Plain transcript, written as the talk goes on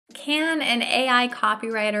can an AI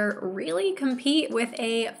copywriter really compete with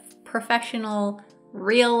a professional,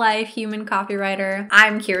 real-life human copywriter?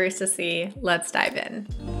 I'm curious to see. Let's dive in.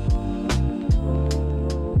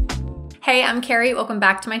 Hey, I'm Carrie. Welcome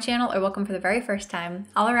back to my channel, or welcome for the very first time.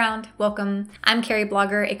 All around, welcome. I'm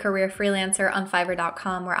Carrieblogger, a career freelancer on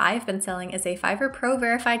Fiverr.com, where I've been selling as a Fiverr Pro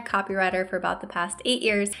verified copywriter for about the past 8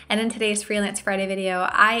 years. And in today's Freelance Friday video,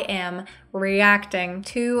 I am reacting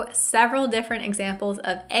to several different examples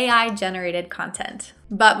of AI-generated content.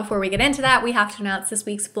 But before we get into that, we have to announce this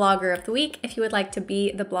week's Blogger of the Week. If you would like to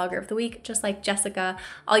be the Blogger of the Week, just like Jessica,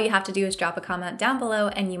 all you have to do is drop a comment down below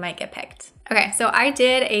and you might get picked. Okay, so I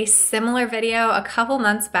did a similar video a couple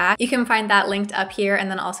months back. You can find that linked up here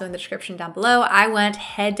and then also in the description down below. I went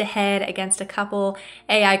head to head against a couple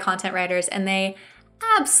AI content writers and they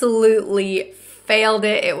absolutely failed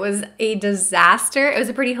it. It was a disaster. It was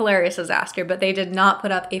a pretty hilarious disaster, but they did not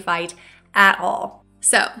put up a fight at all.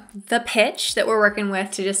 So the pitch that we're working with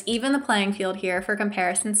to just even the playing field here for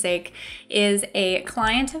comparison's sake is a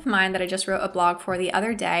client of mine that I just wrote a blog for the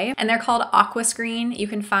other day, and they're called Aquascreen. You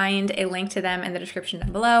can find a link to them in the description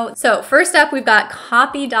down below. So first up, we've got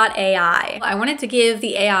copy.ai. I wanted to give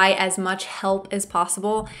the AI as much help as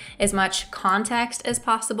possible, as much context as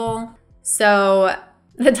possible. So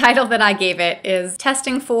the title that I gave it is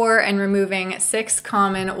Testing for and Removing 6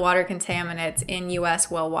 Common Water Contaminants in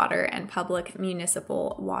U.S. Well Water and Public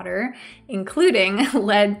Municipal Water, including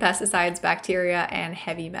lead, pesticides, bacteria, and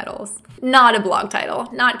heavy metals. Not a blog title,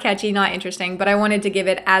 not catchy, not interesting, but I wanted to give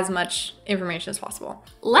it as much information as possible.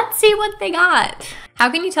 Let's see what they got.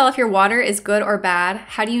 How can you tell if your water is good or bad?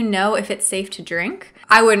 How do you know if it's safe to drink?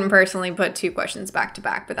 I wouldn't personally put 2 questions back to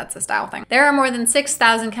back, but that's a style thing. There are more than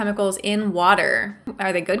 6,000 chemicals in water.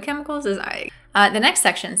 Are they good chemicals? The next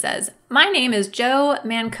section says, my name is Joe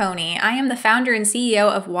Manconi. I am the founder and CEO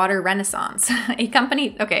of Water Renaissance, a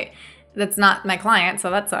company, okay, that's not my client, so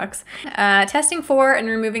that sucks. Testing for and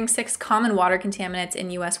removing 6 common water contaminants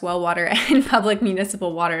in U.S. well water and public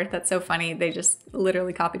municipal water. That's so funny. They just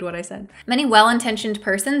literally copied what I said. Many well-intentioned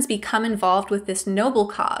persons become involved with this noble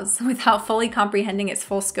cause without fully comprehending its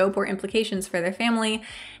full scope or implications for their family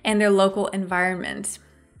and their local environment.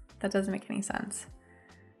 That doesn't make any sense.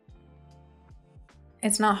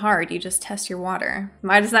 It's not hard. You just test your water.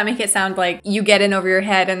 Why does that make it sound like you get in over your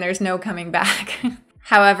head and there's no coming back?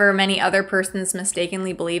 However, many other persons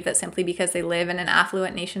mistakenly believe that simply because they live in an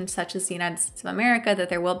affluent nation such as the United States of America, that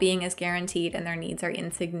their well-being is guaranteed and their needs are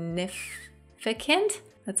insignificant.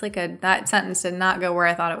 That sentence did not go where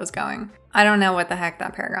I thought it was going. I don't know what the heck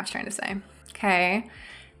that paragraph's trying to say. Okay.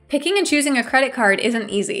 Picking and choosing a credit card isn't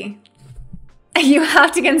easy. You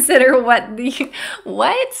have to consider what?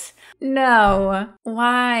 No.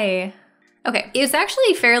 Why? Okay, it's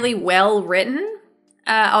actually fairly well written.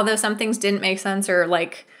 Although some things didn't make sense or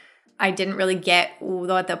I didn't really get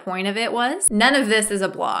what the point of it was. None of this is a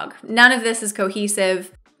blog. None of this is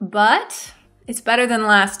cohesive, but it's better than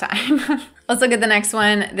last time. Let's look at the next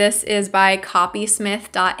one. This is by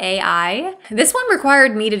copysmith.ai. This one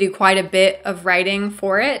required me to do quite a bit of writing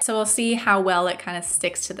for it, so we'll see how well it kind of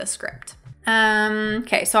sticks to the script.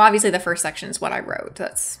 Okay, so obviously the first section is what I wrote.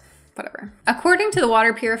 That's whatever. According to the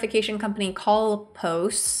water purification company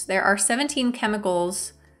Colpos, there are 17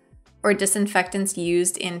 chemicals or disinfectants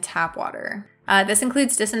used in tap water. This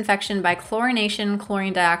includes disinfection by chlorination,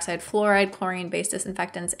 chlorine dioxide, fluoride, chlorine-based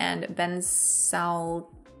disinfectants, and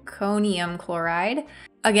benzalkonium chloride.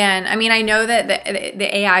 Again, I mean, I know that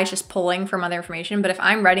the AI is just pulling from other information, but if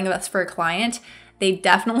I'm writing this for a client, they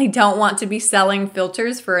definitely don't want to be selling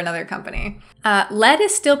filters for another company. Lead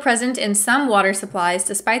is still present in some water supplies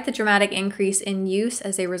despite the dramatic increase in use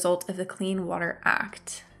as a result of the Clean Water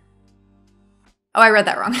Act. Oh, I read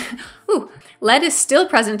that wrong. Ooh. Lead is still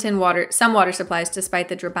present in some water supplies despite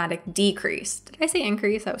the dramatic decrease. Did I say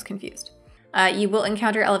increase? I was confused. You will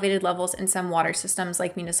encounter elevated levels in some water systems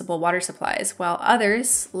like municipal water supplies, while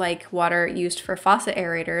others, like water used for faucet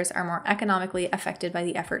aerators, are more economically affected by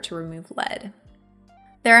the effort to remove lead.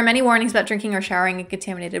 There are many warnings about drinking or showering in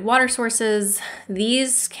contaminated water sources.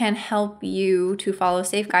 These can help you to follow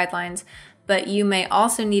safe guidelines, but you may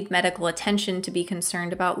also need medical attention to be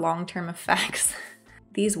concerned about long-term effects.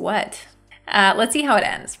 These what? Let's see how it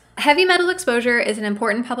ends. Heavy metal exposure is an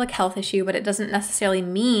important public health issue, but it doesn't necessarily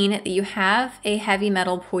mean that you have a heavy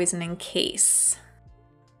metal poisoning case.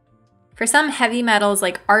 For some heavy metals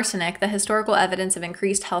like arsenic, the historical evidence of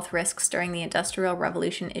increased health risks during the Industrial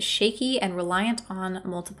Revolution is shaky and reliant on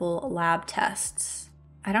multiple lab tests.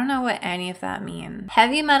 I don't know what any of that means.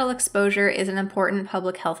 Heavy metal exposure is an important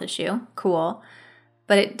public health issue. Cool.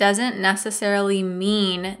 But it doesn't necessarily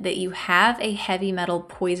mean that you have a heavy metal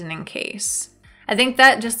poisoning case. I think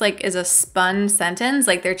that just like is a spun sentence.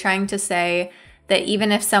 Like they're trying to say that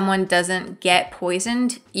even if someone doesn't get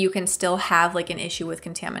poisoned, you can still have like an issue with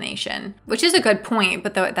contamination, which is a good point,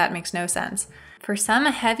 but that makes no sense. For some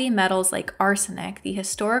heavy metals like arsenic, the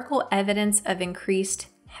historical evidence of increased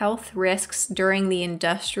health risks during the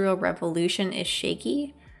Industrial Revolution is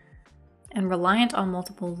shaky and reliant on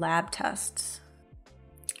multiple lab tests.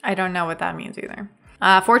 I don't know what that means either.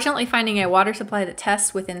 Fortunately, finding a water supply that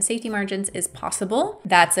tests within safety margins is possible.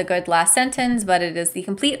 That's a good last sentence, but it is the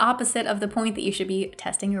complete opposite of the point that you should be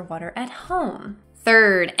testing your water at home.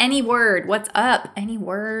 Third, any word. What's up? Any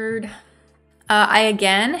word. I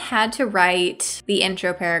again had to write the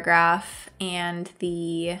intro paragraph and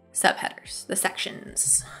the subheaders, the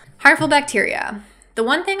sections. Harmful bacteria. The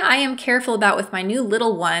one thing I am careful about with my new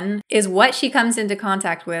little one is what she comes into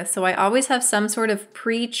contact with. So I always have some sort of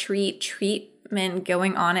treatment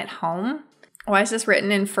going on at home. Why is this written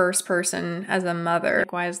in first person as a mother?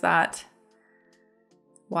 Why is that?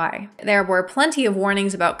 Why? There were plenty of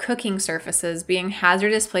warnings about cooking surfaces being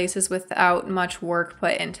hazardous places without much work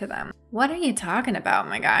put into them. What are you talking about,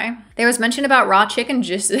 my guy? There was mention about raw chicken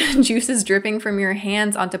juices dripping from your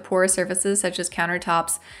hands onto porous surfaces such as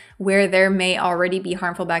countertops, where there may already be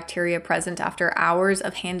harmful bacteria present after hours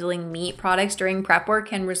of handling meat products during prep work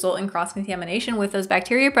can result in cross-contamination, with those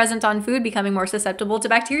bacteria present on food becoming more susceptible to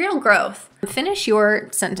bacterial growth. Finish your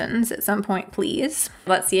sentence at some point, please.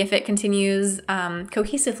 Let's see if it continues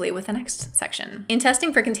cohesively with the next section. In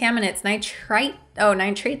testing for contaminants,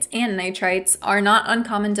 nitrates and nitrites are not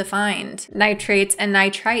uncommon to find. Nitrates and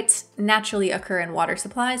nitrites naturally occur in water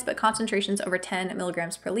supplies, but concentrations over 10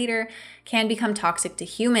 milligrams per liter can become toxic to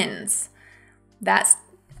humans. That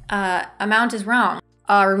amount is wrong.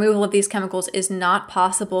 Removal of these chemicals is not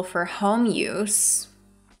possible for home use.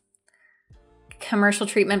 Commercial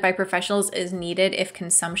treatment by professionals is needed if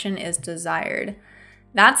consumption is desired.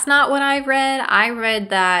 That's not what I read. I read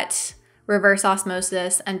that reverse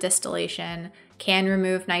osmosis and distillation can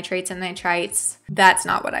remove nitrates and nitrites. That's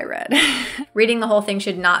not what I read. Reading the whole thing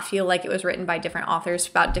should not feel like it was written by different authors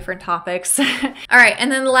about different topics. All right,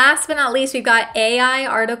 and then last but not least, we've got AI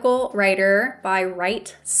article writer by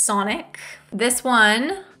writesonic. This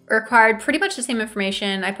one required pretty much the same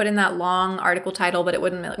information. I put in that long article title, but it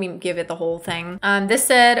wouldn't let me give it the whole thing. This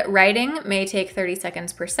said, writing may take 30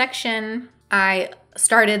 seconds per section. I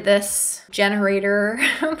started this generator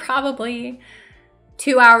probably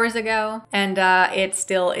 2 hours ago, and it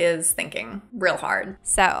still is thinking real hard.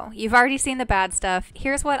 So you've already seen the bad stuff.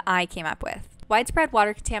 Here's what I came up with. Widespread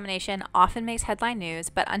water contamination often makes headline news,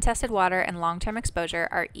 but untested water and long-term exposure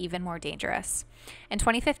are even more dangerous. In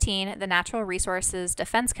 2015, the Natural Resources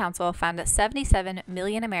Defense Council found that 77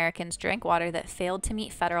 million Americans drank water that failed to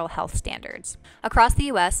meet federal health standards. Across the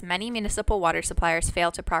U.S., many municipal water suppliers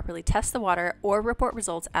fail to properly test the water or report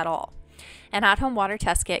results at all. An at-home water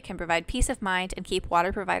test kit can provide peace of mind and keep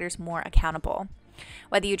water providers more accountable.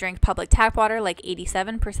 Whether you drink public tap water like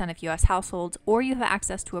 87% of U.S. households or you have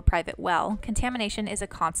access to a private well, contamination is a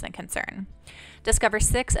constant concern. Discover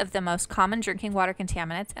 6 of the most common drinking water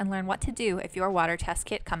contaminants and learn what to do if your water test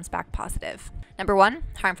kit comes back positive. Number 1,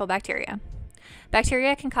 harmful bacteria.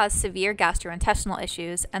 Bacteria can cause severe gastrointestinal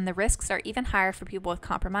issues, and the risks are even higher for people with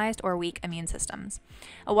compromised or weak immune systems.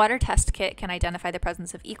 A water test kit can identify the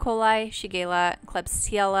presence of E. coli, Shigella,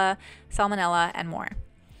 Klebsiella, Salmonella, and more.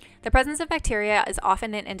 The presence of bacteria is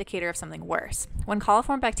often an indicator of something worse. When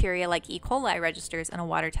coliform bacteria like E. coli registers in a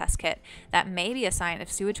water test kit, that may be a sign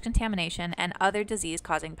of sewage contamination and other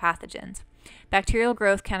disease-causing pathogens. Bacterial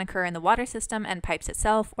growth can occur in the water system and pipes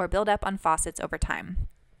itself or build up on faucets over time.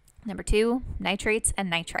 Number 2, nitrates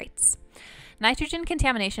and nitrites. Nitrogen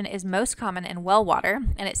contamination is most common in well water,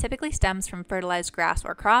 and it typically stems from fertilized grass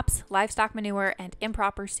or crops, livestock manure, and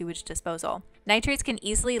improper sewage disposal. Nitrates can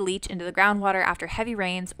easily leach into the groundwater after heavy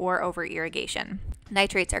rains or over irrigation.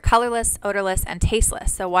 Nitrates are colorless, odorless, and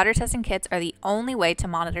tasteless, so water testing kits are the only way to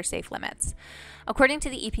monitor safe limits. According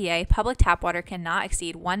to the EPA, public tap water cannot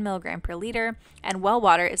exceed 1 milligram per liter, and well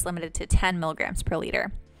water is limited to 10 milligrams per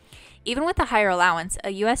liter. Even with a higher allowance, a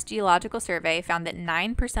U.S. Geological Survey found that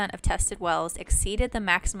 9% of tested wells exceeded the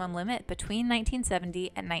maximum limit between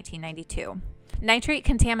 1970 and 1992. Nitrate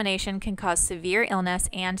contamination can cause severe illness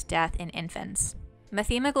and death in infants.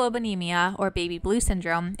 Methemoglobinemia, or baby blue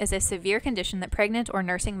syndrome, is a severe condition that pregnant or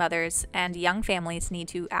nursing mothers and young families need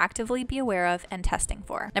to actively be aware of and testing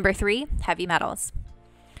for. Number 3, heavy metals.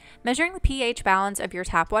 Measuring the pH balance of your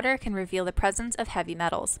tap water can reveal the presence of heavy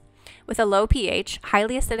metals. With a low pH,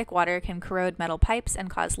 highly acidic water can corrode metal pipes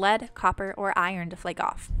and cause lead, copper, or iron to flake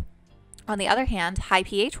off. On the other hand, high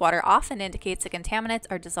pH water often indicates that contaminants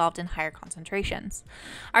are dissolved in higher concentrations.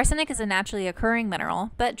 Arsenic is a naturally occurring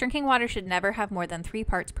mineral, but drinking water should never have more than 3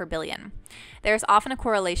 parts per billion. There is often a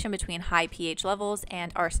correlation between high pH levels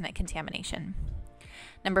and arsenic contamination.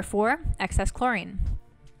 Number 4, excess chlorine.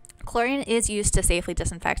 Chlorine is used to safely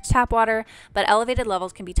disinfect tap water, but elevated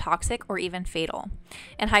levels can be toxic or even fatal.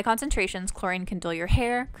 In high concentrations, chlorine can dull your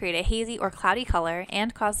hair, create a hazy or cloudy color,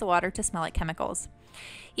 and cause the water to smell like chemicals.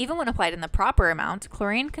 Even when applied in the proper amount,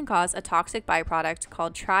 chlorine can cause a toxic byproduct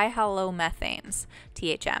called trihalomethanes,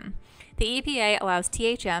 THM. The EPA allows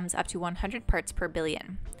THMs up to 100 parts per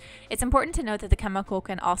billion. It's important to note that the chemical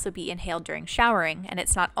can also be inhaled during showering, and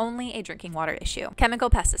it's not only a drinking water issue.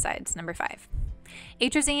 Chemical pesticides, number 5.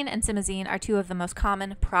 Atrazine and simazine are 2 of the most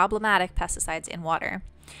common problematic pesticides in water.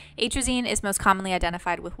 Atrazine is most commonly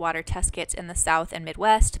identified with water test kits in the South and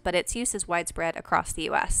Midwest, but its use is widespread across the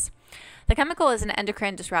U.S. The chemical is an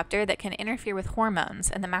endocrine disruptor that can interfere with hormones,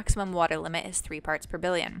 and the maximum water limit is 3 parts per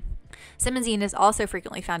billion. Simazine is also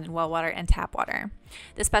frequently found in well water and tap water.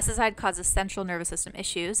 This pesticide causes central nervous system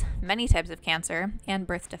issues, many types of cancer, and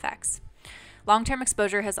birth defects. Long-term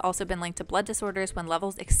exposure has also been linked to blood disorders when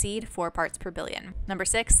levels exceed 4 parts per billion. Number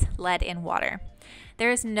 6, lead in water.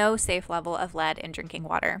 There is no safe level of lead in drinking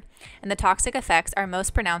water, and the toxic effects are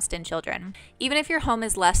most pronounced in children. Even if your home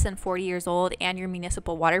is less than 40 years old and your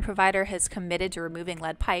municipal water provider has committed to removing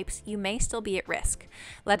lead pipes, you may still be at risk.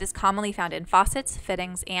 Lead is commonly found in faucets,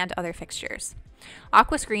 fittings, and other fixtures.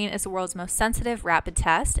 AquaScreen is the world's most sensitive rapid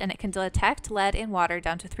test, and it can detect lead in water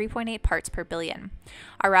down to 3.8 parts per billion.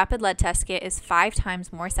 Our rapid lead test kit is 5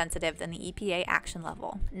 times more sensitive than the EPA action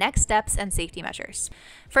level. Next steps and safety measures.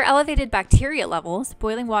 For elevated bacteria levels,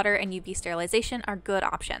 boiling water and UV sterilization are good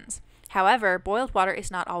options. However, boiled water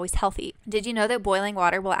is not always healthy. Did you know that boiling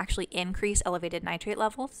water will actually increase elevated nitrate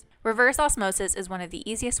levels? Reverse osmosis is one of the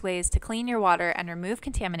easiest ways to clean your water and remove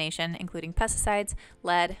contamination, including pesticides,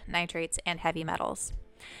 lead, nitrates, and heavy metals.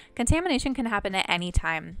 Contamination can happen at any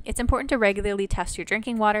time. It's important to regularly test your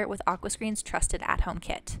drinking water with AquaScreen's trusted at-home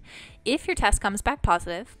kit. If your test comes back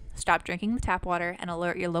positive, stop drinking the tap water and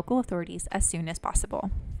alert your local authorities as soon as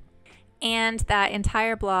possible. And that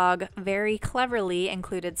entire blog very cleverly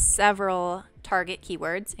included several target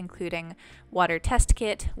keywords, including water test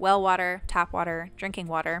kit, well water, tap water, drinking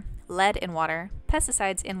water, lead in water,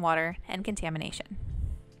 pesticides in water, and contamination.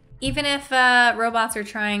 Even if robots are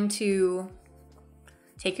trying to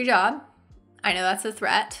take your job, I know that's a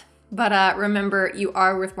threat, but remember, you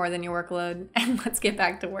are worth more than your workload, and let's get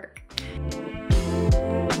back to work.